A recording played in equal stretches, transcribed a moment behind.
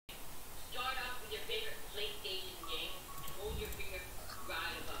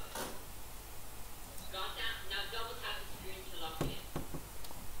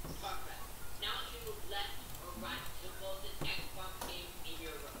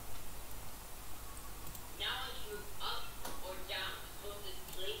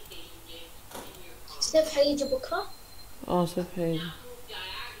سيف حيجي بكرة؟ سيف حيجي.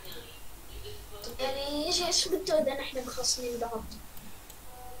 يعني ايش بده اذا نحن مخاصمين بعض؟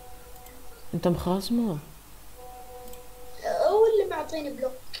 انت مخاصمه؟ هو اللي معطيني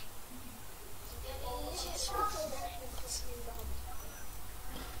بلوك. يعني ايش بده اذا نحن مخاصمين بعض؟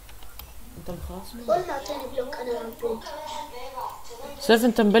 انت مخاصمه؟ هو اللي معطيني بلوك انا عبود. سيف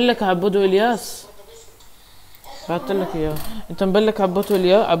انت مبلك عبود والياس. بعتلك اياه. انت مبلك عبود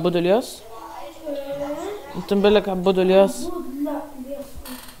والياس. انت مبلك عبود والياس. لا الياس.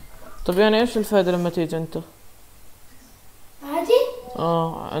 طب يعني ايش الفائدة لما تيجي انت؟ عادي؟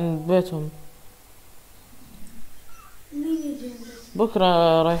 عند بيتهم. مين يجي؟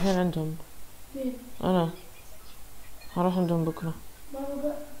 بكرة رايحين عندهم. مين؟ انا هروح عندهم بكرة. ماما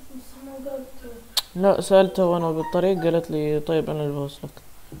بقى بس انا قلت لا سألتها وانا بالطريق قالت لي طيب انا اللي بوصلك.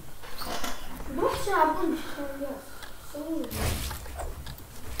 بروحش عبون الياس. سوي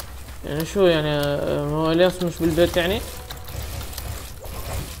يعني شو يعني هو الياس مش بالبيت يعني؟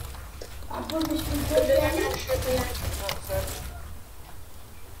 عبون مش في البيت يعني.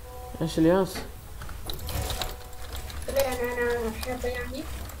 ايش الياس؟ انا حابة يعني.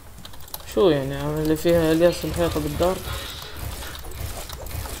 شو يعني اللي فيها الياس الحيطة بالدار؟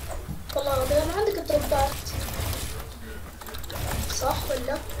 والله ما عندك دروبات صح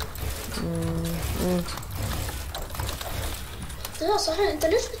ولا؟ لا صحيح. انت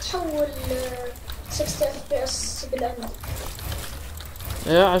ليش بتحول 60 FPS بالاند؟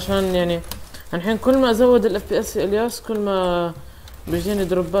 ايه عشان يعني الحين كل ما ازود الاف بي اس الياس كل ما بيجيني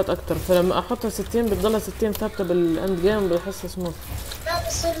دروبات اكتر، فلما احطها 60 بتضلها 60 ثابته بالاند جيم بحسها سموث. ما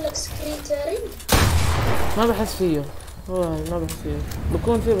بصير لك سكرين تيرنج؟ ما بحس فيه، هو ما بحس فيه،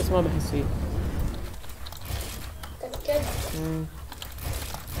 بكون فيه بس ما بحس فيه. تأكد.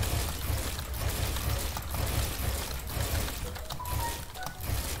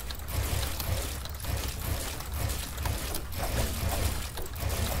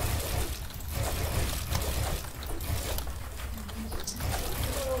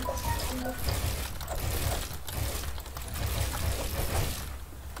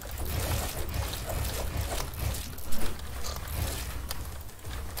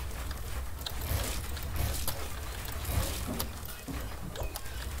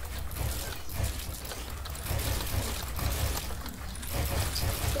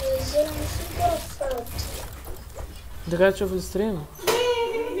 انت قاعد تشوف الستريم؟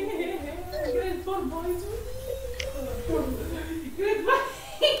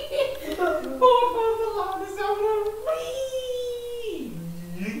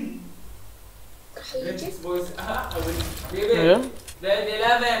 ايوه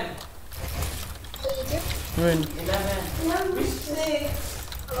وين؟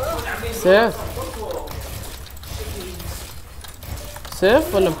 سيف؟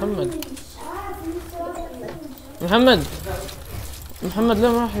 سيف ولا محمد؟ محمد لا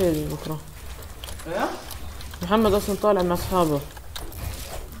ما راح يجي بكره. محمد اصلا طالع مع اصحابه.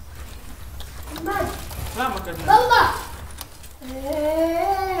 لا ما كان والله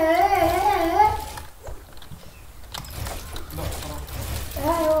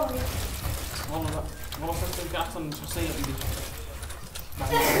والله صرت احسن من شخصيه عندي.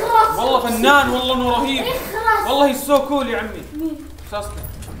 والله فنان، والله انه رهيب، والله هي سو كول يا عمي. مين؟ ساسكي.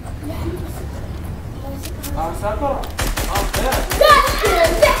 ساكورا.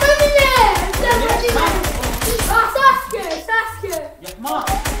 ساسكي يا حمار.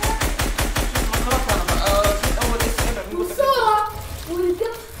 خلاص انا اول اسئله بنقول صورة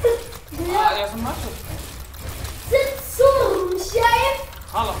والقط يا سماك 6 صور مش شايف؟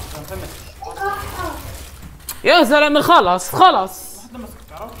 خلاص فهمت. يا زلمه خلاص واحده مسكت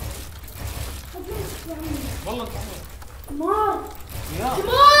تعرف؟ والله انت مار يا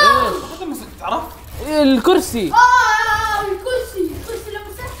واحده مسكت تعرف؟ الكرسي. الكرسي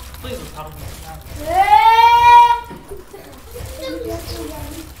لمسه طيب تعرف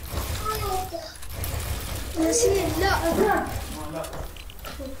نسيت. لا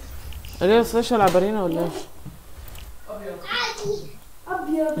الياس ايش العب ارينا ولا ايش؟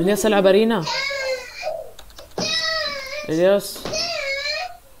 ابيض. الياس العب ارينا. الياس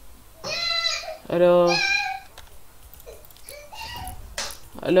الو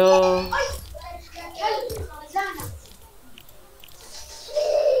الو.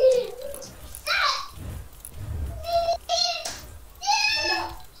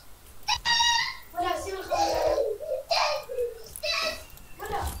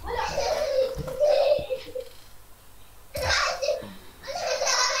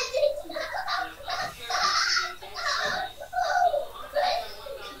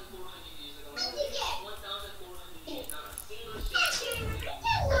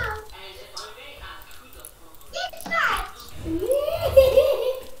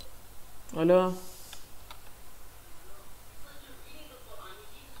 الو.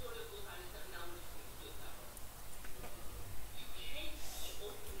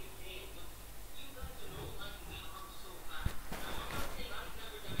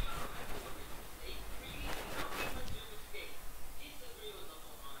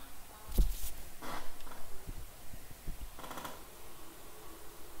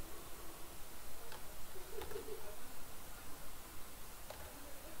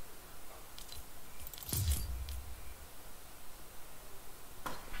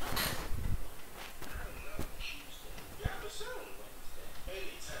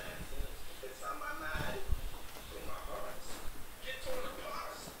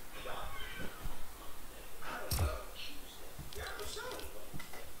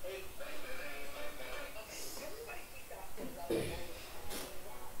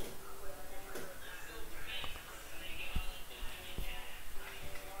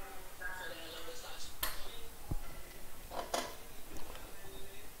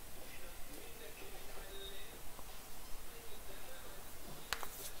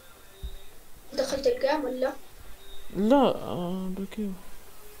 دخلت الجام ولا؟ لا بكيو.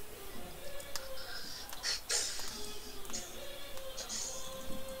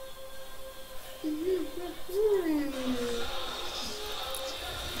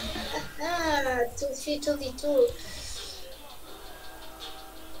 في 2v2.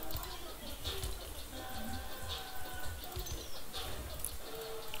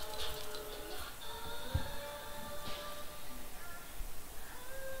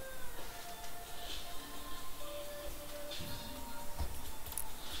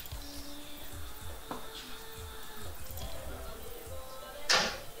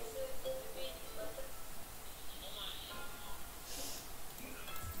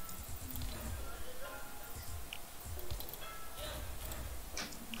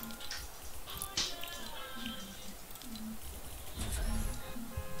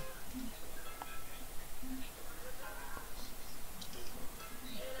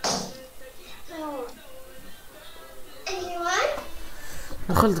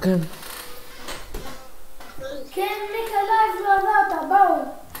 دخلت كم؟ كأنك لازم ذات باول.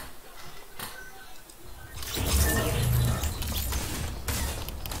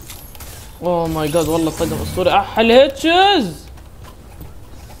 اوه ماي جاد والله طقم اسطوري. الهيتشز.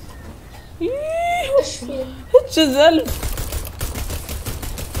 ايش في؟ هيتشز 1000.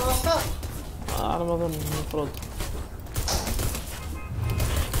 اها. على ما اظن المفروض.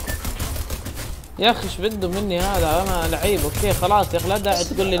 يا اخي ايش بده مني هذا؟ انا لعيب اوكي خلاص يا اخي لا داعي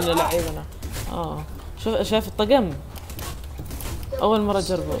تقول لي اني لعيب انا. شايف الطقم؟ اول مرة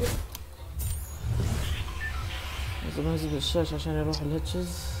اجربه. لازم انزل الشاشة عشان يروح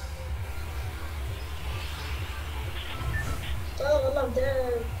الهيتشز. والله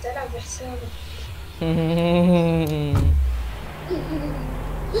بدي العب بحسابي.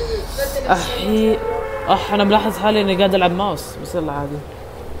 احي انا ملاحظ حالي اني قاعد العب ماوس بس يلا عادي.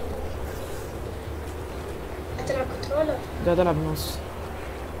 هتلعب كنترولر؟ قاعد العب ماوس.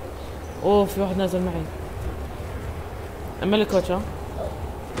 اوه في واحد نازل معي. اعمل كوتش ها.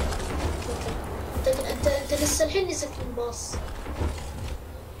 انت لسه الحين نزلت من الباص.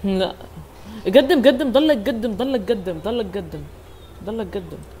 لا قدم ضلك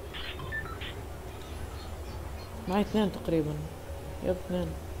قدم. معي 2 تقريبا. يب 2.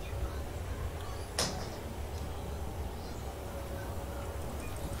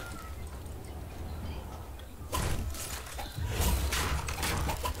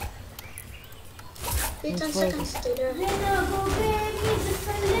 في 10 seconds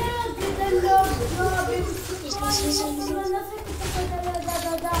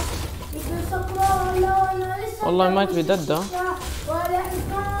طلع. والله ما تبي دده.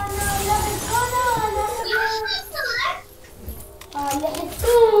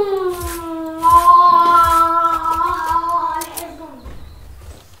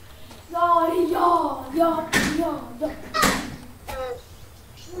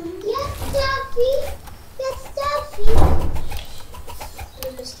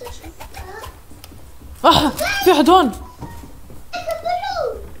 في حد هون.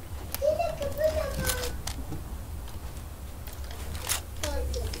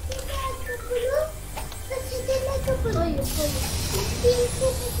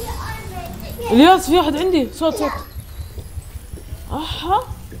 الياس في واحد عندي. صوت احا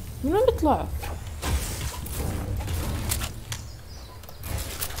من وين بيطلع؟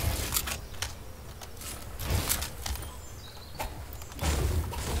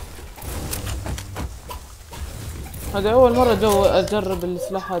 هذا اول مرة اجرب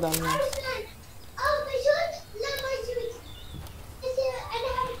السلاح هذا على الناس.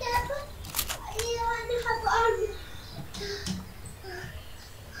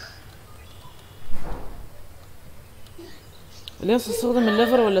 الياس استخدم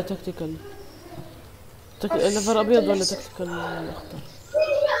الليفر ولا تكتيكال؟ الليفر ابيض ولا تكتيكال اخضر؟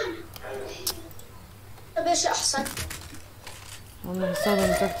 طب ايش احسن؟ انا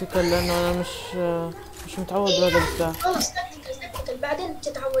هستخدم تكتيكال لانه انا مش متعود بهذا السلاح. خلص تكتيكال بعدين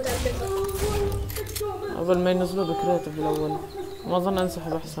بتتعود على الليفل. قبل ما ينزلوه بكريتيف بالاول. ما اظن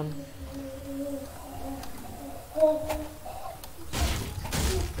انسحب احسن.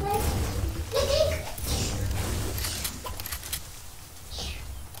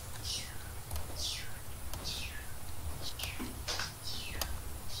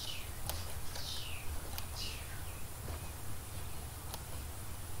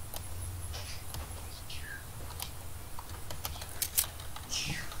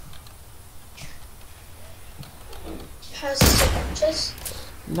 حاسس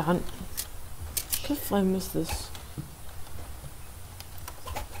لعن كيف I miss this؟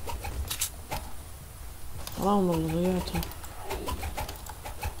 حرام والله ضيعتها.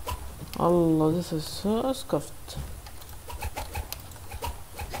 الله this is so scuffed.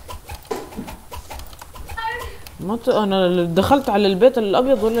 انا دخلت على البيت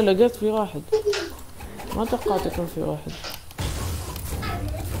الابيض ولا لقيت في واحد؟ ما توقعت يكون في واحد.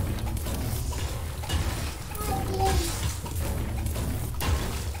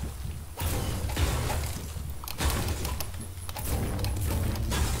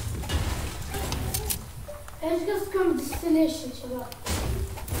 ايش قصدكم ديستنيشن شباب؟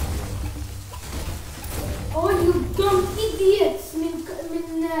 All you dumb idiots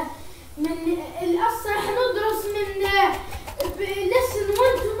من الأصل راح ندرس من lesson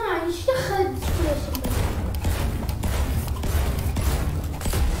 1 to 9 ايش دخل ديستنيشن؟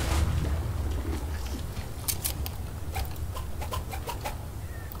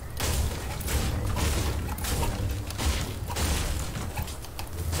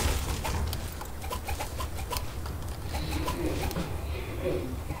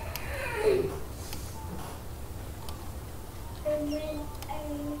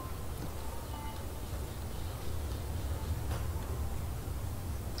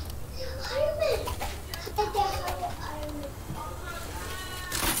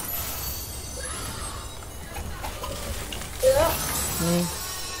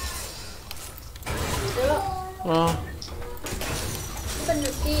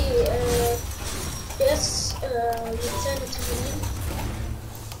 انه في بس 280.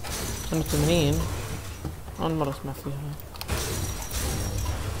 82 أول مرة أسمع فيها.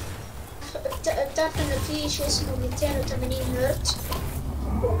 بتعرف انه في شيء اسمه 280 هرتز؟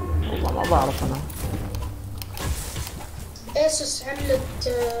 والله ما بعرف أنا. اسوس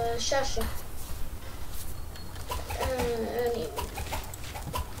عملت شاشة يعني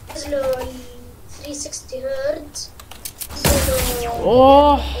نزلوا ال 360 هرتز.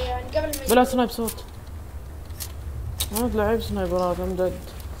 اوه يعني قبل ما بلا سنايب صوت. ما لعب سنايبرات ام ديد.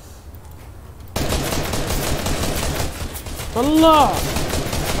 طلع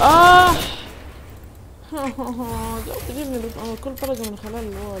تجيبني انا كل طلقة من خلال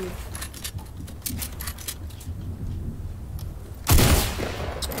الوالي.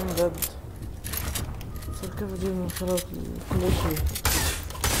 ام ديد. صار كيف اجيب من خلال كل شيء.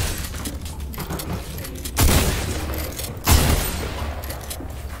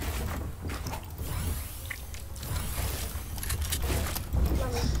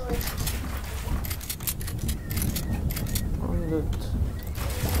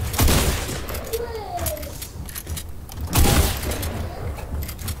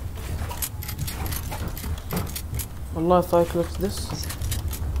 والله if I click this.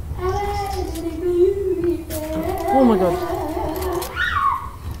 Oh my god.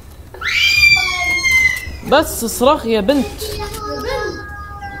 بس صراخ يا بنت.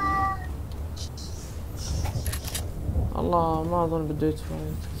 الله ما اظن بده يدفع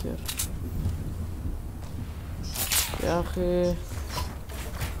كثير يا اخي.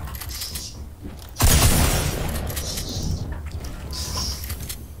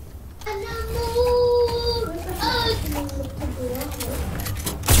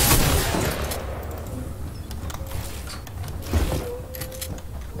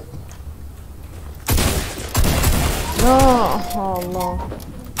 يا الله.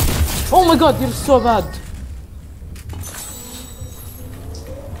 Oh my god, you're so bad.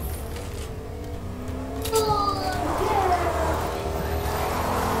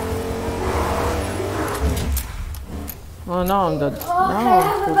 Oh, now I'm dead. Now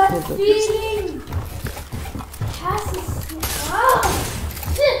I'm dead.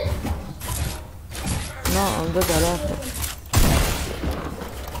 No, I'm dead على الآخر.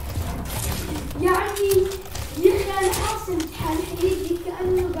 يعني يا اخي انا حاسس امتحان حيجي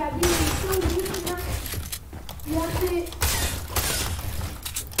كانه قاعدين نسوي هنا يا اخي.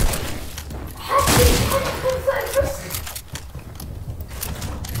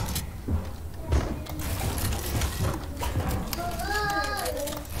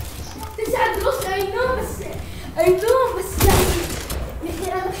 اي نو بس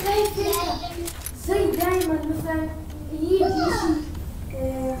يعني انا خايف زي دايما مثلا يجي شيء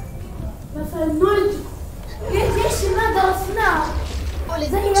مثلا نولج يجي شيء ما درسناه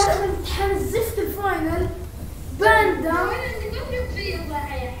زي اخر امتحان الزفت الفاينل باندا.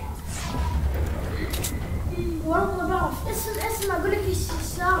 والله بعرف اسمع اقول لك ايش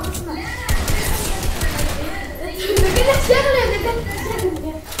صار. اسمع بقول لك شغله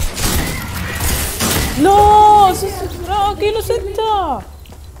لا 6 كيلو 6.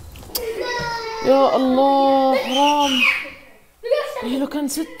 يا الله حرام. هي لو كان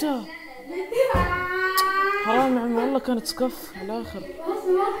 6 حرام يا عمي والله كانت سكف على الاخر.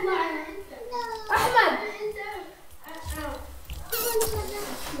 احمد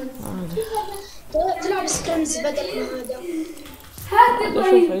تلعب سكريمز بدل ما هذا هذا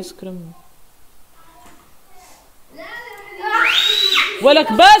شوف ايس كريم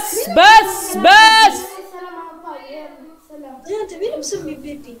ولك. بس سلام على الطاي. سلام. انت مين مسمي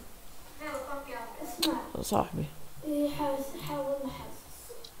بيبي؟ اسمع صاحبي. ايه حاول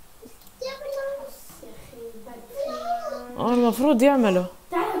حاسس يا اخي المفروض يعمله.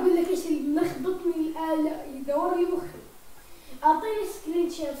 تعال اقول لك ايش اللي ملخبطني يدور لي مخي. اعطيني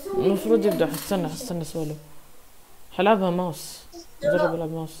سكرين شير سوي. المفروض يبدأ. استنى سوالف. حلعبها ماوس. جرب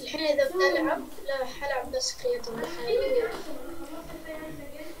العب ماوس. الحين اذا بنلعب لا حلعب بس كرياتيف.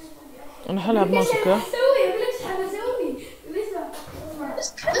 انا حلعب ماوس اوكي. اسوي ليش حسوي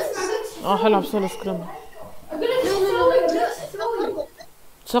اسمع حلعب سولو سكريم. اقول لك ايش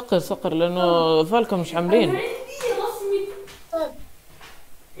اسوي. سقر لانه فالكم مش عاملين. عندي رسمي. طيب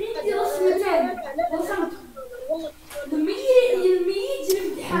عندي رسمتين رسمت لما يجي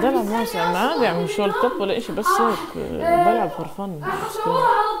الامتحان بلعب ماوس يعني عادي يعني مش وورلد كاب ولا اشي بس هيك بلعب فور فن. احصلها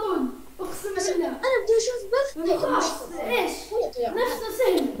على طول اقسم بالله. انا بدي اشوف بس ايش نفسه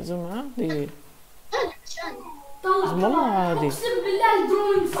سهل زين عادي. طلع والله عادي. اقسم بالله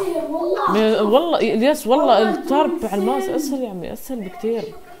الدروينج سهل والله. والله الياس والله التارب على الماوس اسهل يا عمي اسهل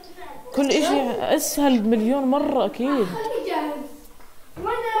بكتير. كل اشي اسهل مليون مرة اكيد. خليني جاهز.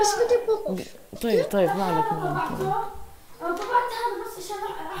 بس بدي بوقف. طيب ما عليك. انا طبعت هذا بس عشان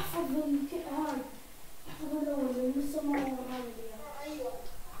احفظ هذا احفظ الاول لسه ما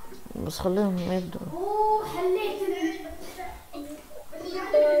بس خليهم يبدأوا. اوه حليت لا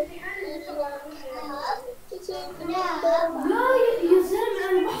يا زلمه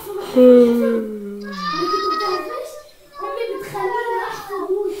انا بحفظ كنت بتعرف ليش؟ امي بتخليني احفظ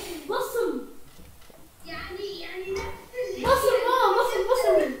بصم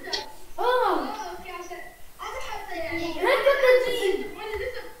بصم هيك كنت اجيب.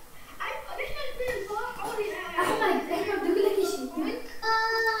 احمد بدي اقول لك شيء.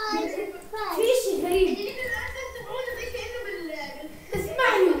 في شيء غريب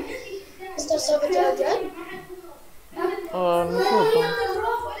اسمعني. مستر صابت الأداء المفروض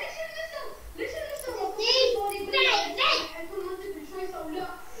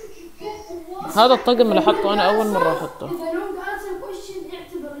هذا الطقم اللي حطه انا اول مرة احطه. اذا لونج انسر كويشن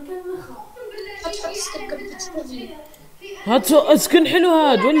اعتبر كان حط ستيكر بتشوفي. هاد سكن حلو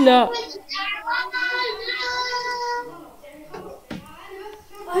هاد ولا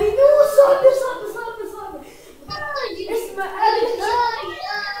اي نو. صابر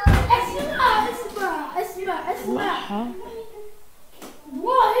اسمع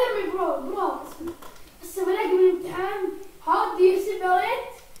برو هير مي برو هسه بلاقي من الامتحان how do you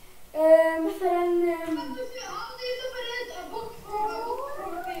separate مثلا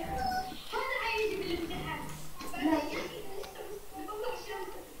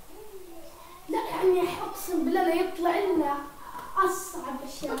لا يعني اقسم بالله لا يطلع لنا اصعب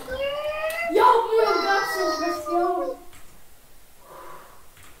اشياء. يوم بس يوم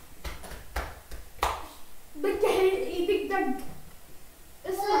بكح يدق دق.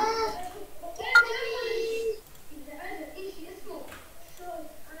 اسمع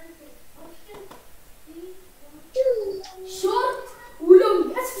شورت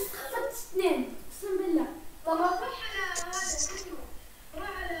ولونج خفت اثنين اقسم بالله. طبعا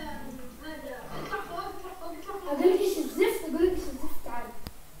اقول لك ايش الزفت تعال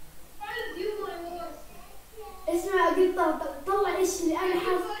اسمع. اقول طلع ايش اللي انا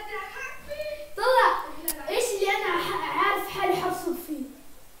حاسس. طلع ايش اللي انا عارف حالي حرصب فيه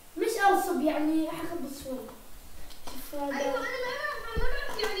مش ارصب يعني حخبص شوي. شوف هذا. ايوه انا ما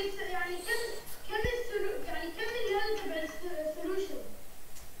بعرف يعني كم اللي هذا تبع السولوشن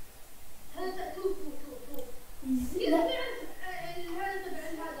هذا تو لا هذا تبع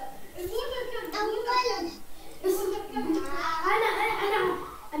هذا الووتر كم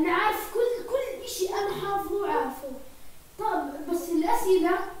انا عارف كل شيء انا حافظه وعارفه. طب بس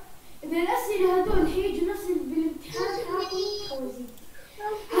الاسئله إذا الأسئلة هذول حيجوا نفس بالامتحان حاكم خوازيق.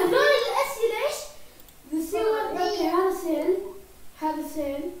 هذول الأسئلة إيش؟ بيصيروا أوكي هذا سيل، هذا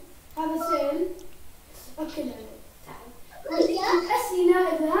سيل، هذا سيل. أوكي لا تعال. الأسئلة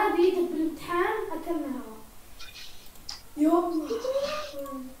إذا هذه جت بالامتحان أكلنا هوا. يوم.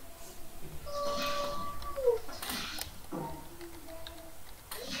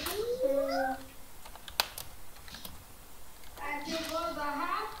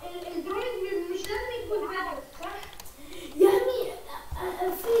 الدروينج مش لازم يكون عدد صح؟ يعني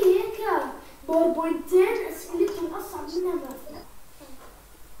في هيك باوربوينتين اسئلتهم اصعب منها ما في.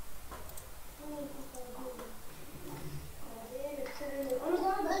 انا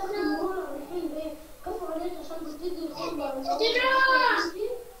قاعد اخذ الموضوع الحين ايه كفر عليك عشان بتدي الخطبه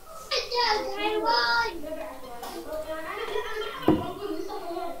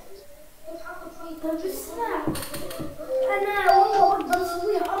طيب اسمع، انا والله بقدر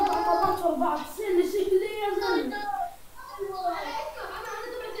اسويها 4 مرات ورا بعض. تصير لي شيء لي يا زلمه.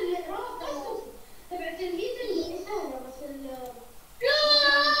 تبعت الميتنج سهله بس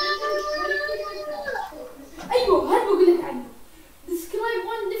ايوه هذا بقول لك عنه. describe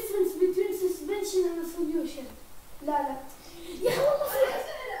one difference between suspension and solution. لا يا اخي والله في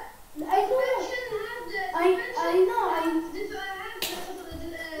I know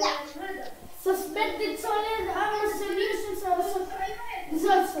suspended solid are solutions or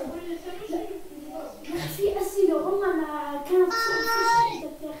disaster. لا في اسئله والله انا كانت صعبه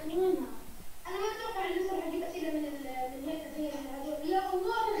فشخ تاخذينها. انا ما اتوقع انه صراحه اجيب اسئله من هيك زي هذول. يا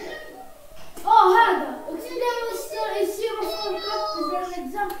الله هذا explain the story zero for cut as an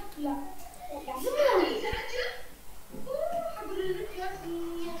example. لا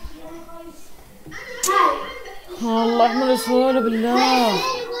الله احمد سهولة بالله.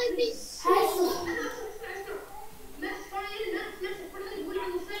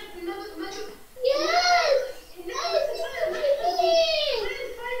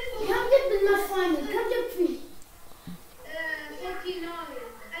 كم جبت بالماس فاينل؟ كم جبت فيه؟ 49.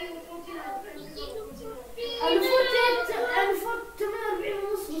 ايوه 49. أنا فوت 48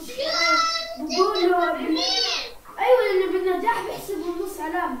 ونص بس. بقول له ايوه لانه بالنجاح بيحسبوا نص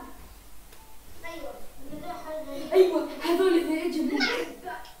علامه. ايوه هذول اذا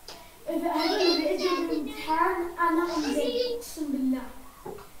اجوا بالامتحان انا امزح اقسم بالله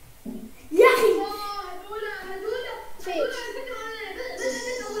يا اخي. هذول على فكره انا بس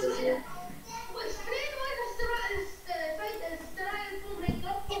اول وحده واسمعين وانا استرايل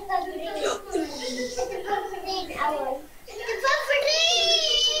فوق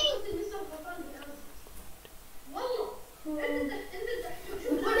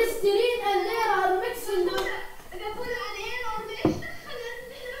والبوليسترين الليرة المكسل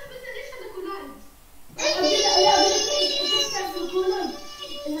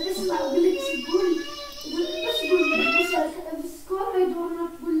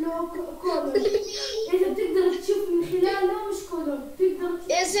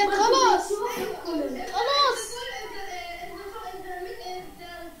خلاص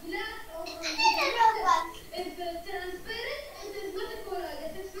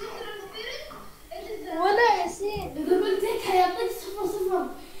ولا ياسين إذا قلت هيك حيعطيك 0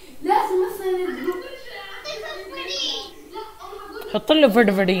 لازم مثلا حط له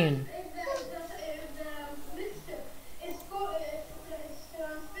فردفرين.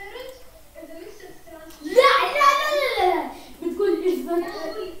 لا بتقول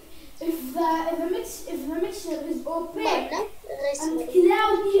if the mixture is opaque and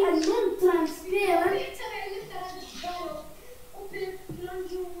cloudy and non-transparent.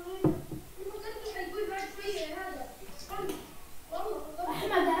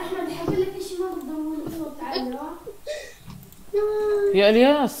 أحمد حقول لك إيش ما بقدر أقول صوت عالي. يا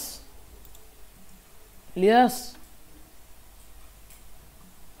الياس الياس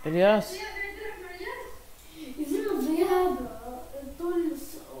يزلوا زي هذا طول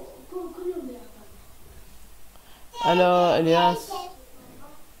كل يوم بيعمل. الو الياس.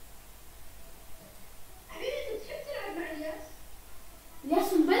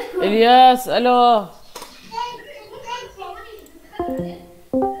 الياس من بالكم. الياس الو.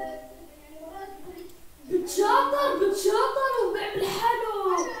 بتشاطر وبيعمل حاله.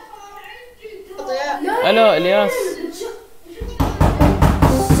 الو الياس. شت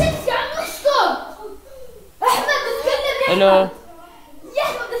يا عم اسكت. احمد تتكلم يا الو احمد. يا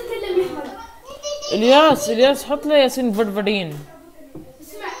احمد تتكلم يا احمد. الياس حط له ياسين فردفرين.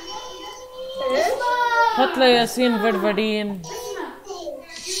 اسمع حط له ياسين فردفرين.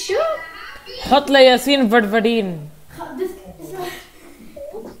 شو؟ حط له ياسين فردفرين. اسمع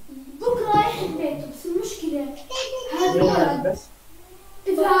بكره رايح البيت بس المشكله هذا الولد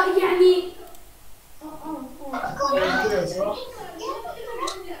يعني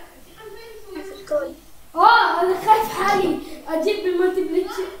انا خايف حالي اجيب المالتي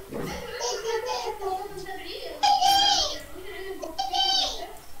بليتش.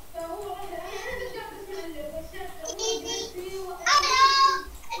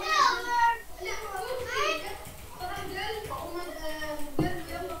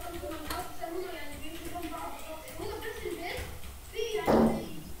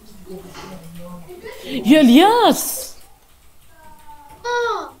 يا الياس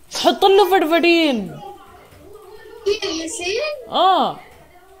حط له فرفرين. اه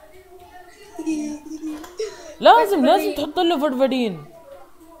لازم تحط له فرفرين.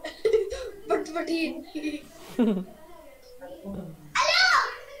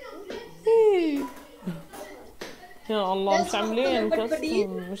 يا الله مش عاملين كاستم،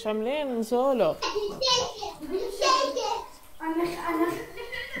 مش عاملين سولو.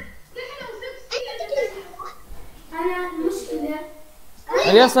 انا المشكلة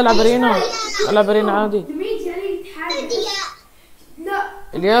الياس العب ارينا، العب ارينا عادي. دميجي علي يتحدى. لا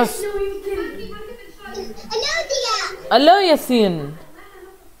الياس لو يمكن الو ياسين.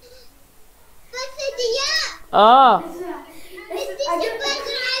 اه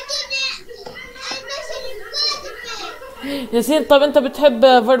ياسين، طب انت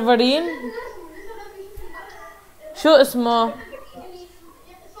بتحب فرفرين؟ شو اسمه؟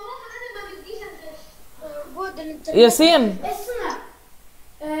 ياسين اسمع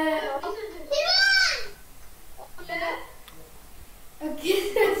اوكي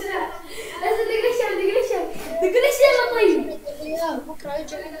دقيقة يلا طيب. بكره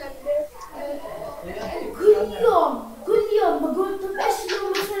يجي لنا كل يوم بقول طب ايش لو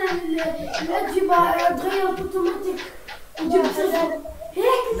مثلا الاجوبة تغيرت اوتوماتيك وجبت صفر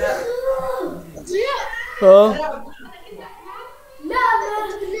هيك اه لا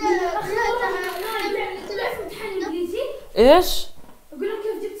طلع في امتحان انجليزي. ايش؟ اقول لك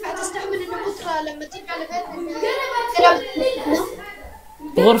كيف جبت صفر. تستحمل انه بكره لما ترجع لبيتنا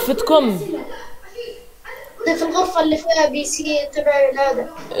غرفتكم في الغرفه اللي فيها بي سي تبع هذا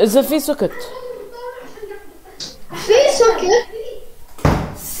اذا في سكت. في سكر.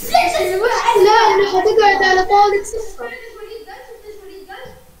 لا انه حتقعد على طاولة صفر.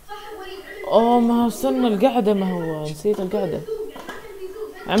 اوه ما هو استنى القعدة، ما هو نسيت القعدة.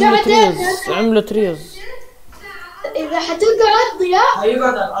 عملوا تريوز. اذا حتقعد ضياء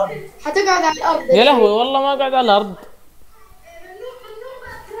هيقعد على الارض. حتقعد على الارض. يا لهوي والله ما قاعد على الارض.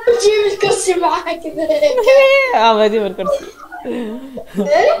 جيب الكرسي معاك كذا. بجيب الكرسي.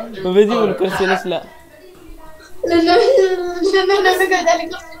 بجيب الكرسي ليش لا؟ لانه احنا بنقعد على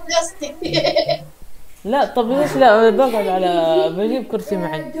كرسي بلاستيك. لا طب ليش لا؟ بقعد على بجيب كرسي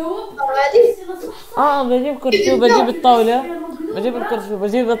معي. بجيب كرسي وبجيب الطاولة. بجيب الكرسي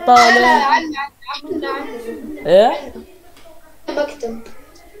وبجيب الطاولة. ايه؟ بكتب.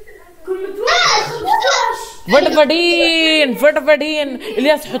 فدفدين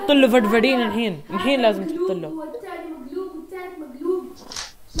الياس حط له فدفدين الحين لازم تحط له. والثاني مقلوب والثالث مقلوب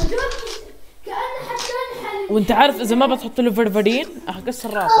كأنه حتى حل. وانت عارف اذا ما بتحط له فدفدين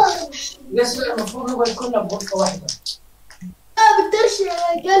احكسر راسك. بس المفروض هو يكون بغرفه واحده. ما بقدرش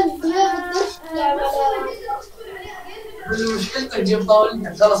قلب ما بقدرش العب على مشكلتك تجيب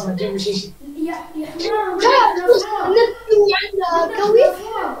طاولتك خلاص ما تجيب شيء. يا حمار النت عندنا قوي.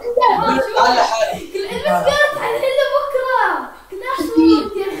 على حالك. المسكرة حنحل بكرة. كنا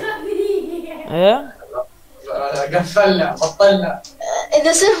صوت يا خبيث. ايه قفلنا بطلنا.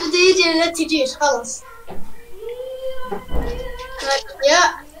 إذا صرت بده يجي لا تجيش خلاص. يا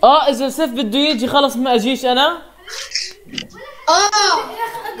اذا سيف بده يجي خلص ما اجيش انا.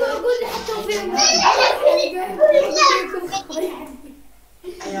 أقول لي حتى فيلم.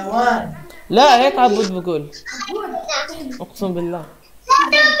 حيوان. لا هيك عبود بقول. اقسم بالله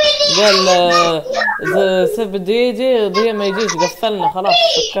قال اذا سيف بده يجي ضياء ما يجيش قفلنا خلاص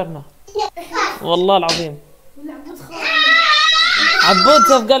فكرنا والله العظيم. عبود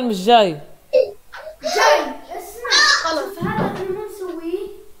سيف قال مش جاي. اسمع خلص هذا احنا ما نسويه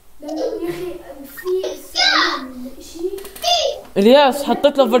لانه يا اخي في السلام شيء. الياس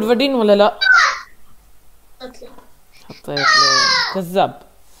حطيت له فدفدين ولا لا؟ حطيت له. كذاب.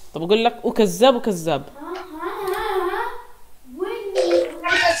 طب اقول لك وكذاب وكذاب. وين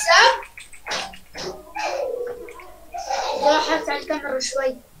راحت على الكاميرا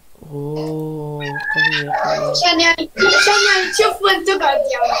شوي. اوه قوية. عشان يعني تشوف وين تقعد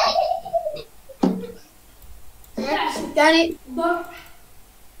يعني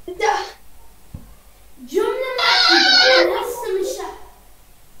انت جملة معقدة هسه من شهر.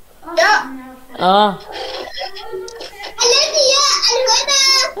 يا عرفتها. الذي يا الهدى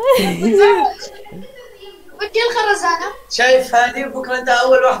ودي الخرزانة. شايف هذه بكره انت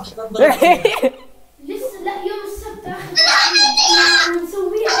اول واحد تنضرب. لسه لا، يوم السبت انا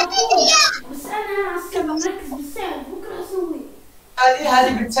مسويها على طول، بس انا هسه مركز بالسعر، بكره اسويه.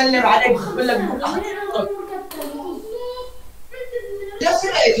 هذه بتسلم عليك بتقول لك بكره. يا اخي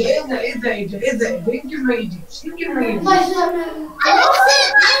اذا يمكن ما يجي.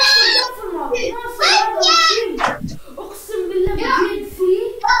 اقسم بالله بديت فيه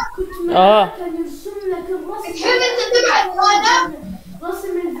كنت كان يرسم لك الرسم.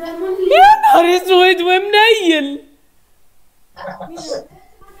 رسم الفيرموني. يا نهار اسود ومنيل.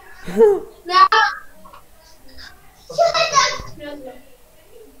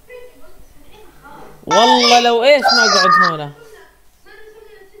 والله لو ايش ما اقعد هنا.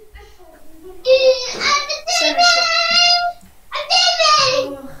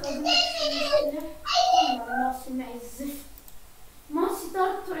 ماسي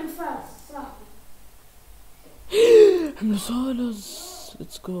تركته عند فارس صاحبي. احنا سولز.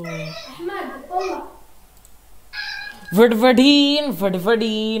 ليتس جو. احمد طلع. فردفردين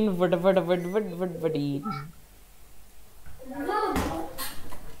فردفردين فردفردين.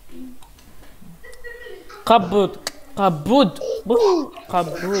 قبض قبض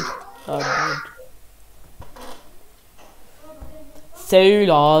قبض.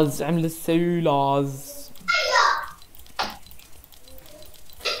 سيلاز عمل السيلاز.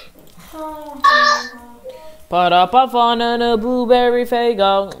 Para pa fana blueberry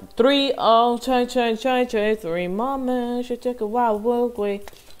fago 3-0 chay 3 mama she took a wild walk away.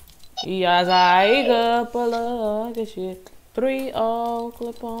 Yes I got like a shit 3-0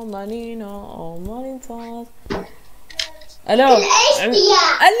 clip on my Nino on morning toss. الو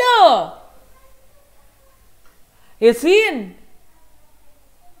الو ياسين.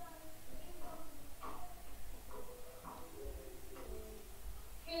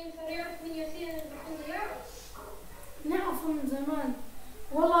 نعرفه من زمان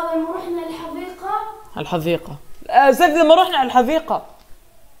والله. لما رحنا الحديقة سيف لما رحنا على الحديقة.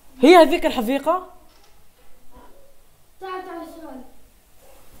 هي هذيك الحديقة. تعال سؤال.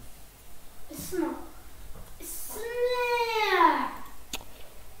 اسمع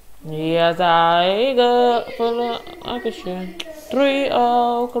Yes I got like a shit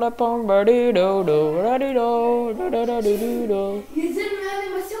 3-0 clip on birdie do do birdie do do do do do do. يا زلمة أنا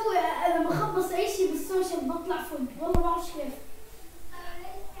بسوي، أنا بخبص أي شيء بالسوشيال بطلع فل، والله ما بعرف كيف.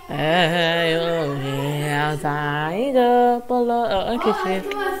 Yes I got like a shit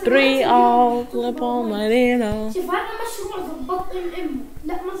 3-0 clip on my Nino. شوف هذا مشروع ضبط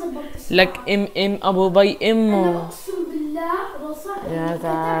لا ما ضبط لك أبو بي أنا إمه. أقسم بالله رصعت. يا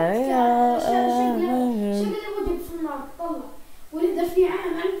شغل وجهك في النار طلع ولد في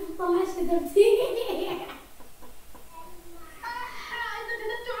عام أنا طلع إيش كتبت فيه.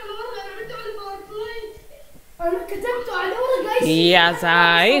 أنا كتبته على الورقة. Yes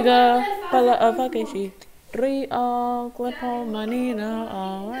I got like a shit 3-0 clip on my Nino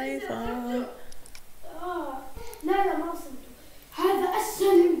always on. لا ما وصلته. هذا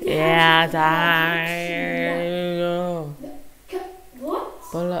أسهل امتحان. Yes I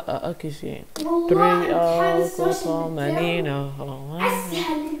والله like a shit امتحان 3-0 السوشيال clip on my Nino.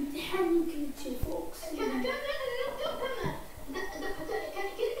 أسهل امتحان يمكن تشوفه أقسم بالله.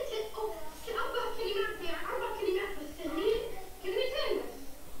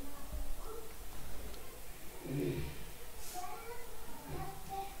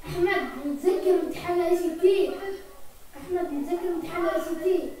 أحمد متذكر امتحان ICT. أحمد متذكر امتحان ICT.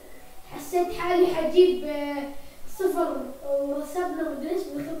 حسيت حالي حجيب صفر ورسبنا مدريش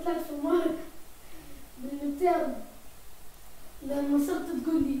بالخط طلعت في المارك بالمترم. لما صرت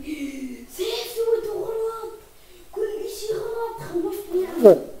تقول لي سيف سويتوا غلط كل اشي غلط خوفتني.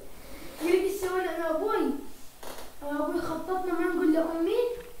 يعني ايش سوينا انا وابوي خططنا ما نقول لامي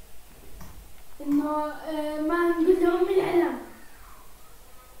انه ما نقول لامي الاعلام.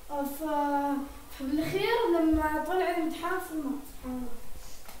 فبالاخير لما طلع الامتحان في الماء سبحان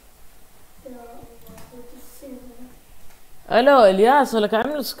الله. الو الياس ولك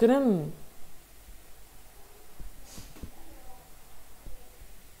عملوا سكريم.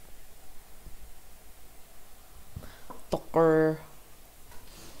 طقر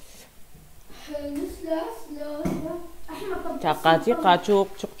تقاتي قاتشوك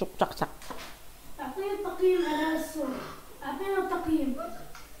تشك تشك تشك تشك. اعطيني التقييم على هذا السؤال. اعطينا التقييم.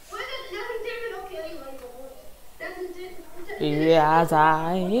 لازم تعمل اوكي. ايوه لازم يا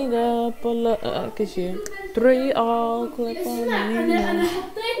زعيقة بلا كشي 3-0 clip on اسمع my انا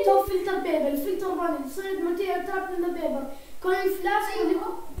حطيته فلتر بيبر فلتر بانل صيد ماتيريال تراب من بيبر كوين فلاش.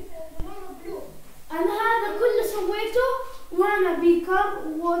 انا هذا كله سويته وانا بيكر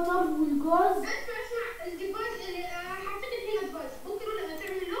ووتر والجوز. اسمع الديفايس اللي حطيت فيه الديفايس بكره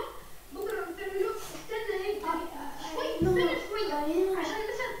تعمله استنى هيك شوي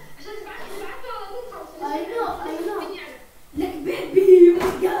استنى شوي عشان تبعت له على طول خلص. I know لك بيبي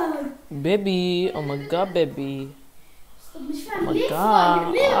بيبي او ماي جاد بيبي. مش فاهم Oh my ليه God.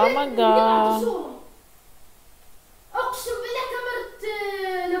 صور؟ ليه Oh my God. صورة؟ اقسم بالله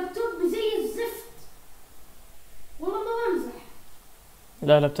كاميرا لابتوب زي الزفت والله ما بمزح.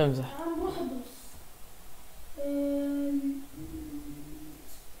 لا بتمزح. انا بروح ادرس.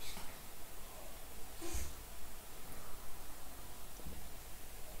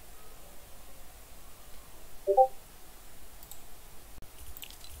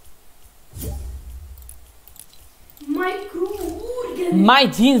 My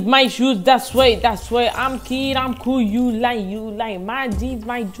jeans, my shoes, that's way. I'm keen, I'm cool, you like. My jeans,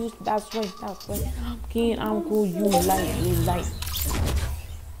 my juice, that's way. I'm keen, I'm cool, you like.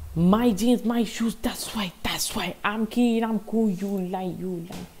 My jeans, my shoes, that's way. I'm keen, I'm cool, you like.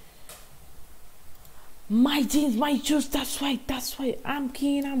 My jeans, my shoes, that's way. I'm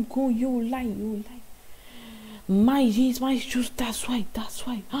keen, I'm cool, you like. My jeans, my shoes, that's way.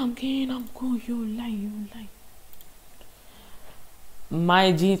 I'm keen, I'm cool, you like. My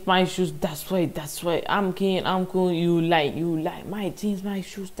jeans, my shoes, that's way. I'm keen, I'm cool, you like. My jeans, my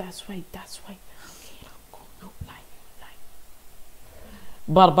shoes, that's way. I'm keen, I'm cool, you like.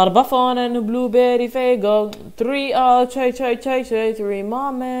 Barbar buffon and a blueberry fago. 3 all tray. 3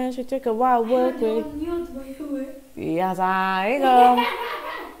 mama, she took a wild work with. Yes, I go.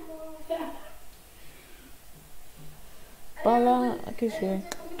 Bala, kiss you.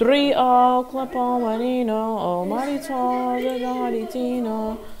 3 all clip on Manino, oh mighty tall, the Tino.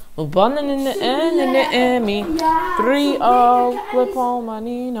 Abundant in the end and the Emmy. 3 all clip on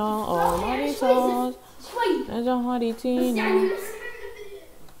Manino, oh mighty tall, the Tino.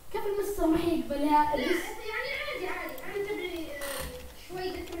 كيف المستر ما يقبلها؟ يعني عادي انا تدري شوي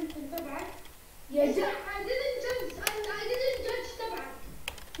ديفرنت تبعك. يا I didn't judge تبعك.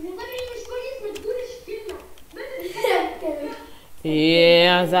 طبعي مش كويس ما تقولش كلمة.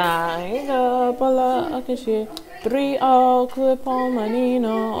 Yes, I go. Bala, I can shit. 3 all clip on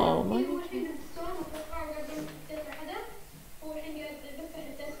Manino, oh mighty.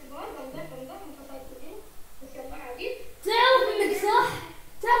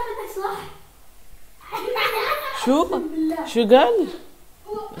 شو قال؟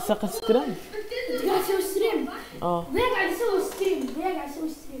 سقط سكران؟ انت قاعد تسوي ستريم؟ ليه قاعد يسوي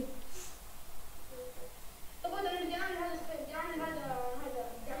ستريم؟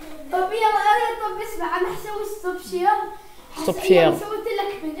 طب يلا اسمع انا حسوي ستوب شير. سويت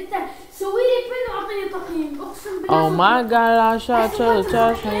لك بن انت سوي لي بن واعطيني تقييم اقسم بالله. Oh my god, I shot you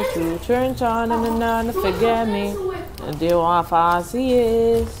to turn on and none to forget me. The Wi-Fi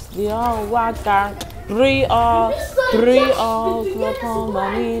is the all white guy. 3 all clip on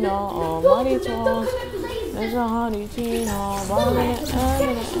Manino, oh mighty tall. There's a honey Tino, balling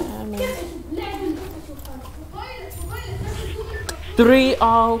 3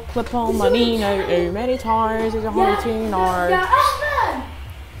 all clip on Manino, oh many tires, there's a honey Tino. يا احمد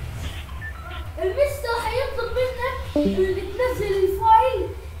المستر حيطلب منك تنزل الفايل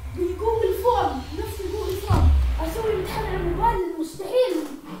بالجوجل فورم نفس الجوجل فورم. اسوي امتحان على الموبايل مستحيل.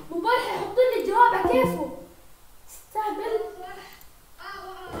 الموبايل حيحط لي الجواب على كيفه. استهبل.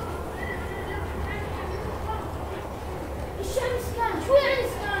 ايش يعني سكان؟ شو يعني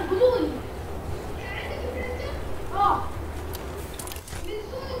سكان؟ قولوا لي.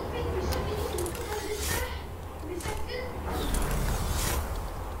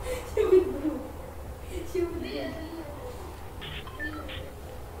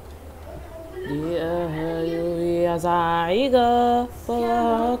 Yes, I go.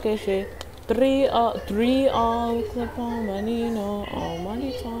 Okay, shit. 3 all clip on Manino, oh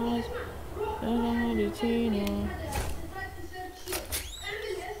money tires, there's a honey Tino.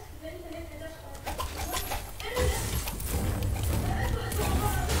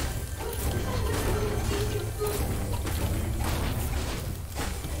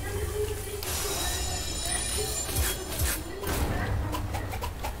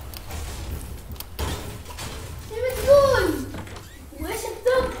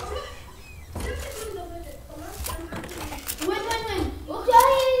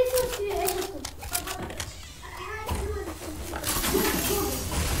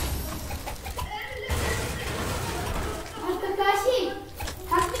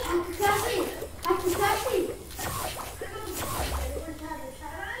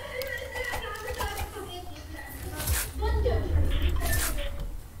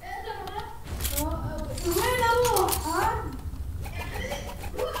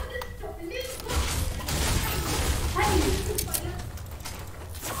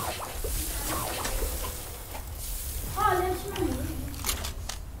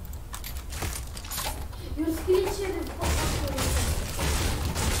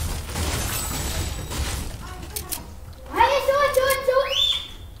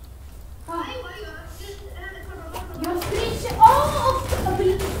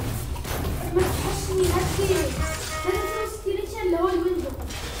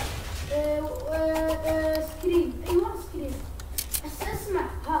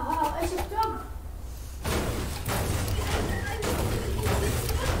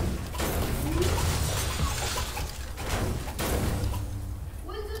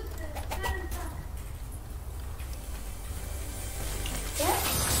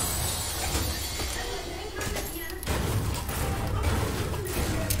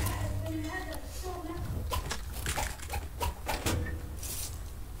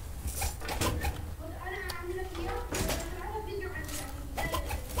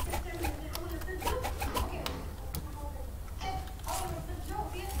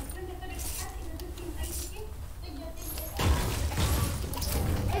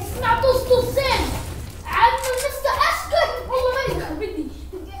 خلص نصين. عم المستر اسكت والله ماني دخل بدي.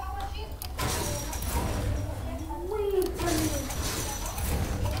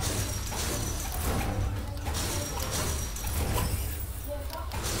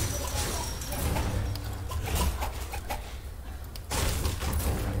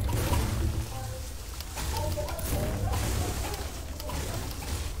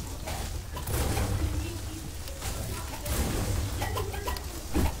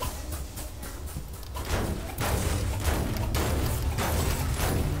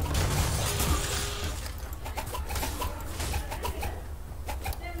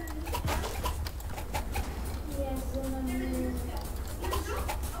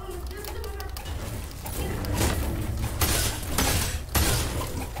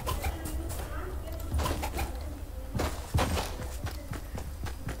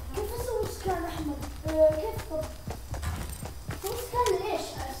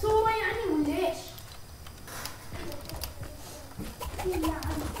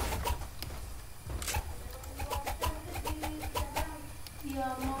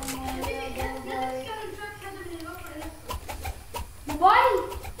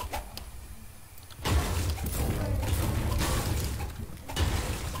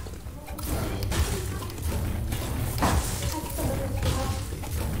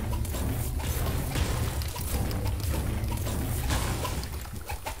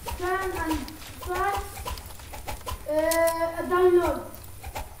 داونلود.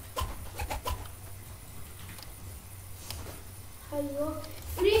 ايوه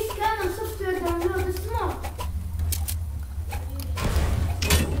فري سكان سوفت وير داونلود اسمه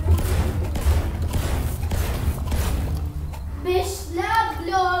بيشلاب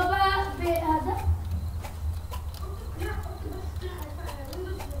لوبا بهذا.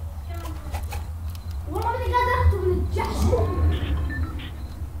 والله ماني قادر اكتب من الجحش.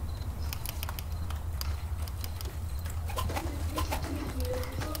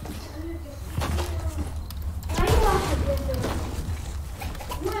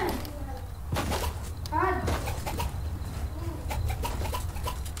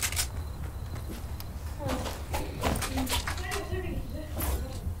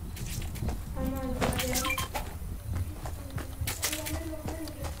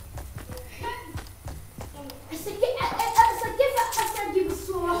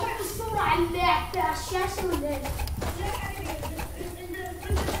 الشاشة ولا ايه؟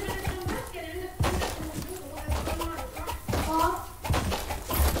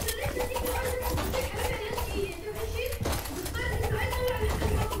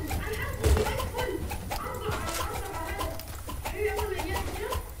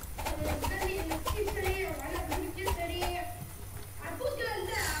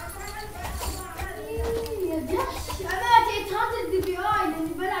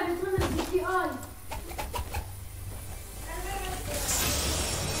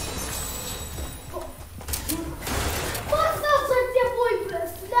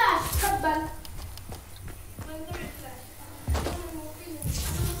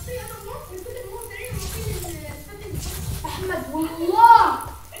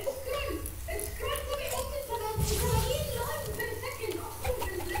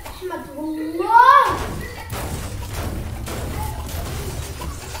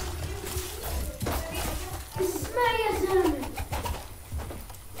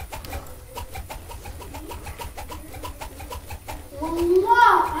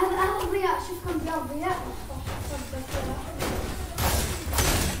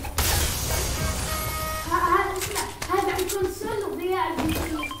 هذا الكونسول وضياع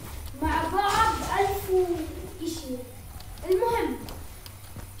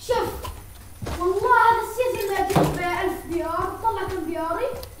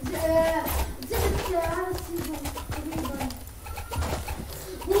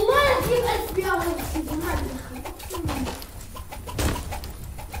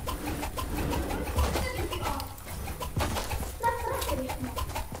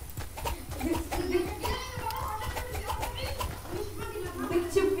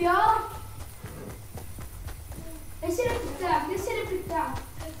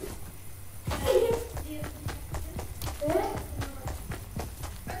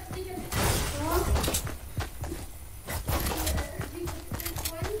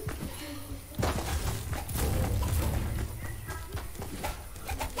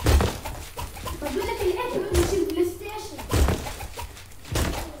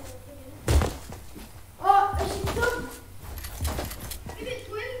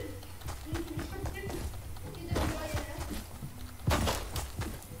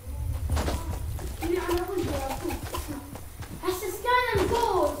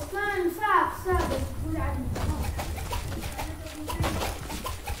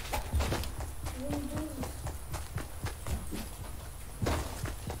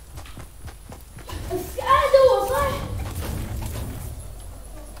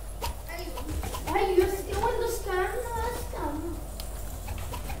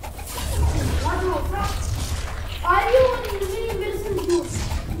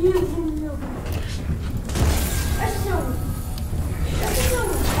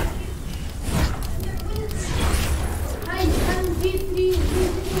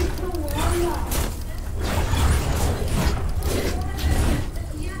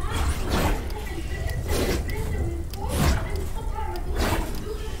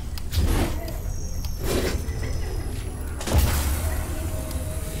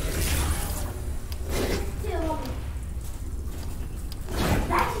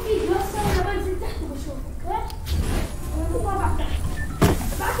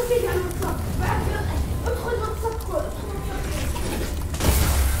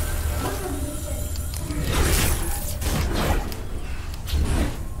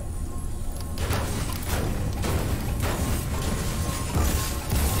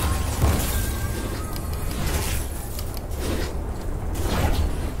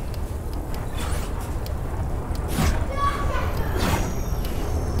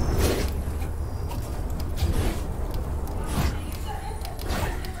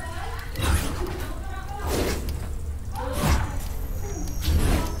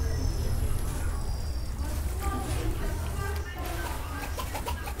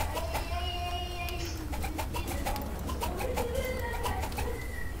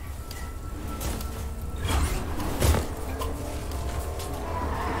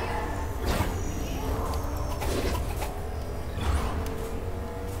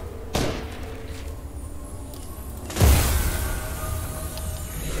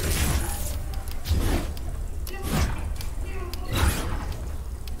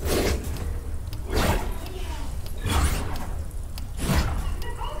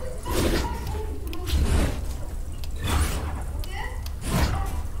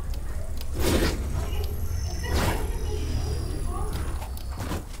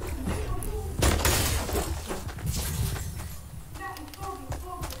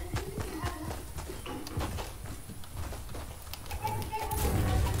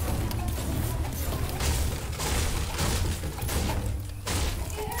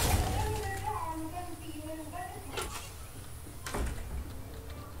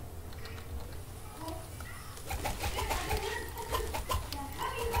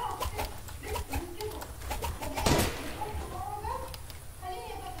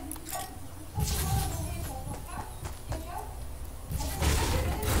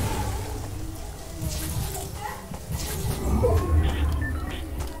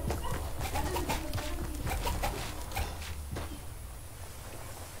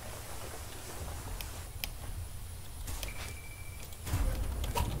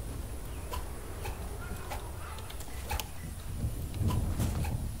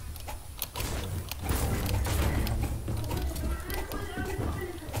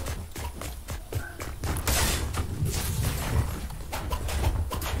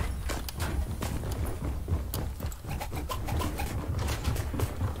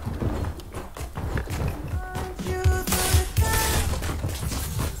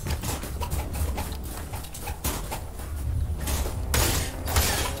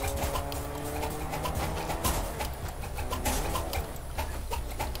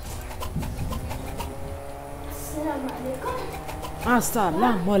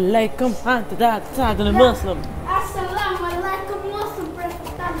السلام عليكم انت دا تساعد المسلم. السلام عليكم مسلم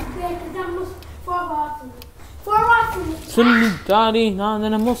بريفتان ديك ده مسلم فوراتي سني جاري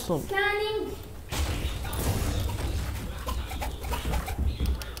انا مسلم. سكانينج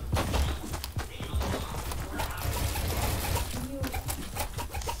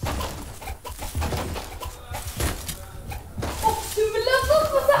اقسم بالله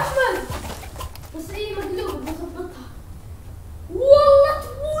تضبط احمد بس هي مقلوبه بظبطها والله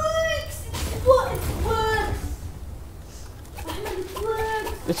توركس احمد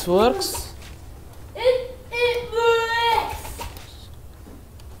It works. it works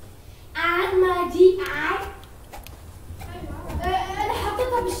عمادي عاد انا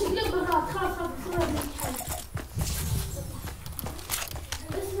حطيتها بالشقلب بالغلط خلاص بصير الامتحان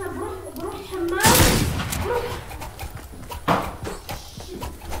اسمع بروح الحمام بروح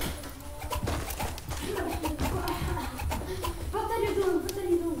بطل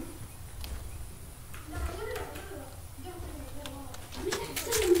يدون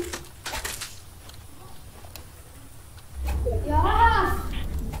يا رهف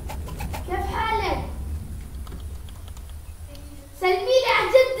كيف حالك؟ سلمي لي على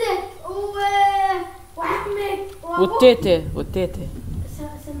جدك وعمك والتيتة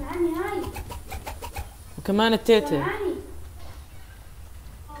سمعني هاي وكمان التيتة. سمعني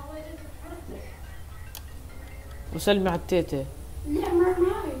وسلمي على التيتة. لا ما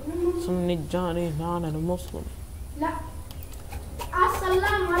سني جاري انا مسلم. لا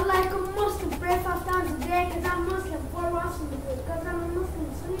السلام عليكم مسلم بريف اوف تايمز داي كذا مسلم فور مسلم كذا مسلم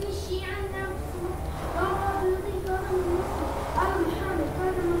سني الشيعة انا مسلم كذا مسلم انا محمد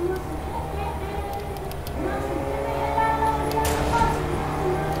كذا مسلم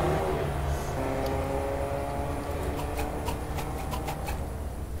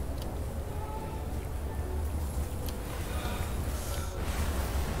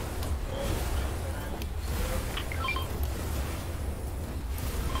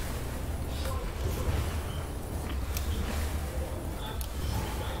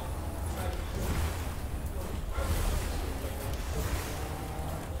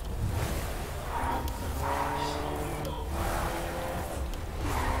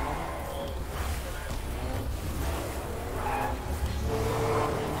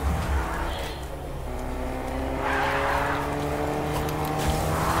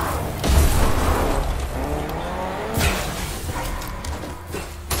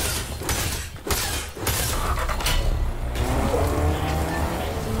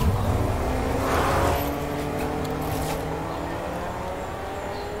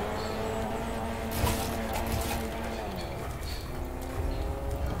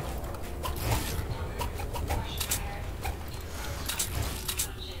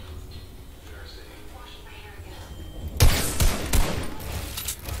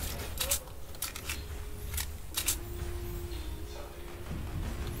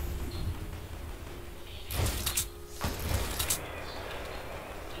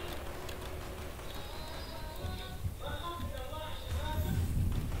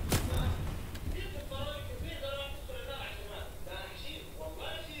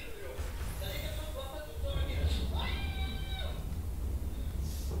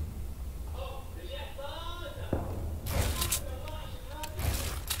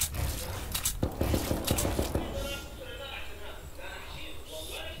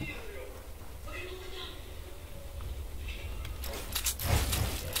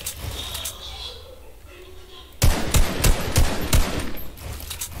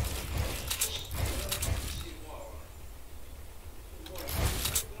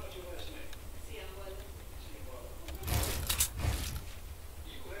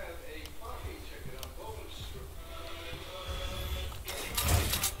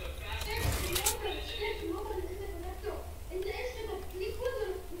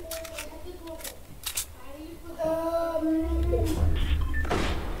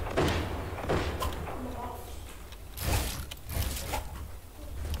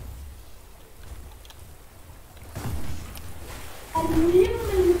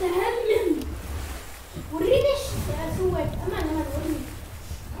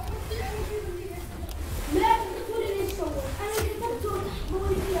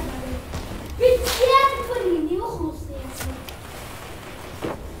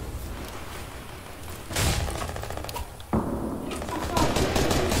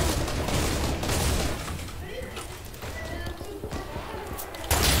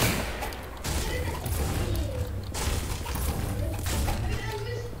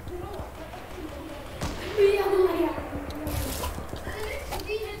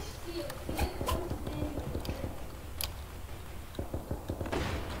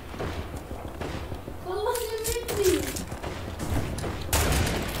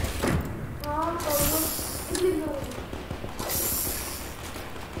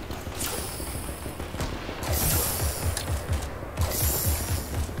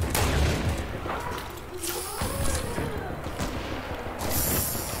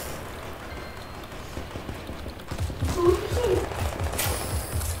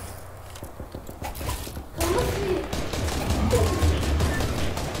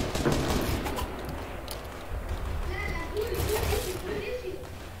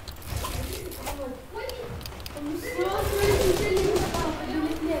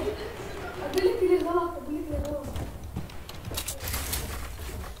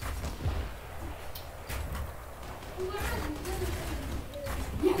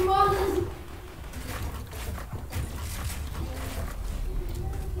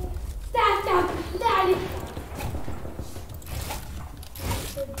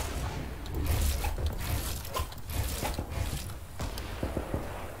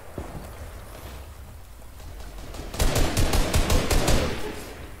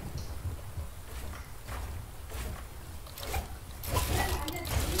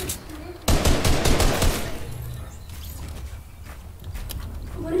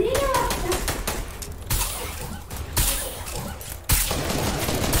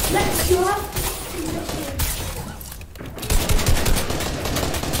لا شوف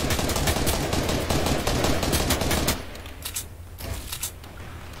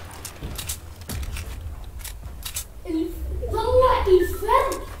طلع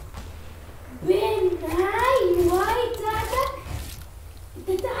الفرق بين هاي وهاي تاعتك.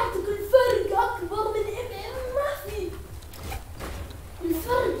 انت تاعتك الفرق اكبر من ما في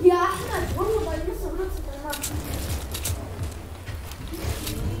الفرق يا احمد. والله بنصر نفسك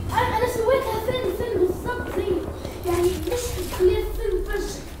انا سويتها فين بالضبط زي يعني مش خليت فيلم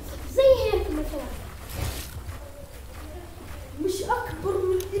فش زي هيك مثلا مش اكبر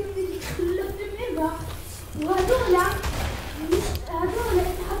من اللي خلت الابره. وهذولا مش هذولا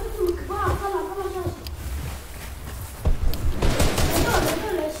انت حطيتهم كبار. طلع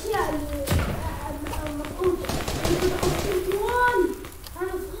هذول الاشياء المفروض اللي تحطين طوال.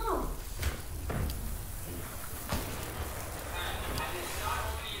 انا صغار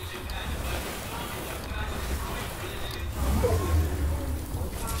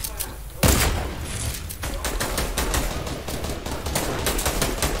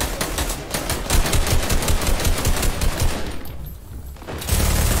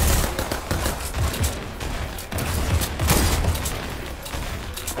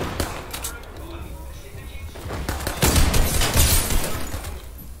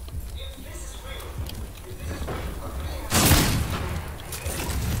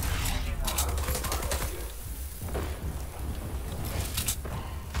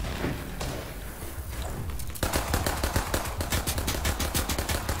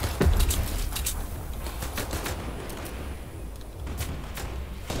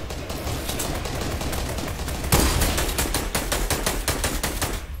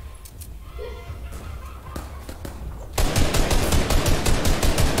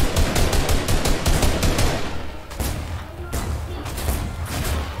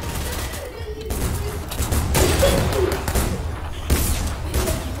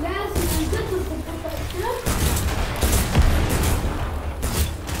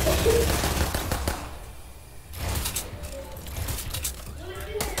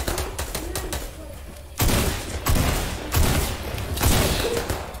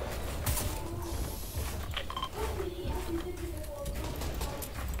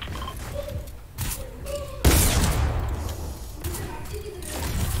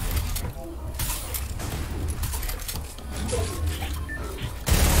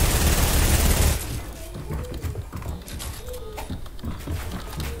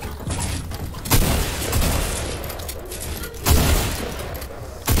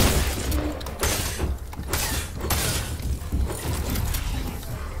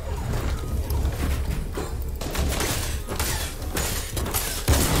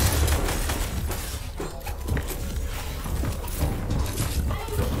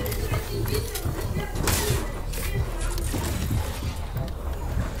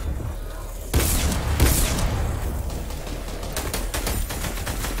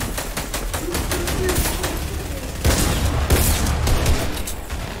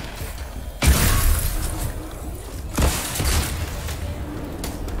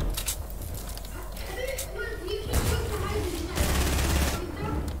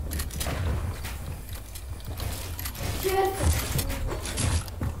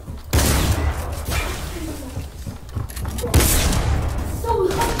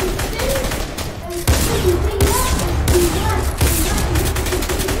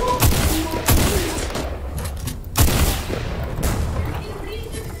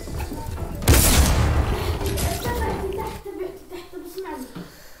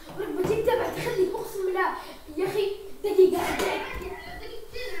يا اخي دقيقة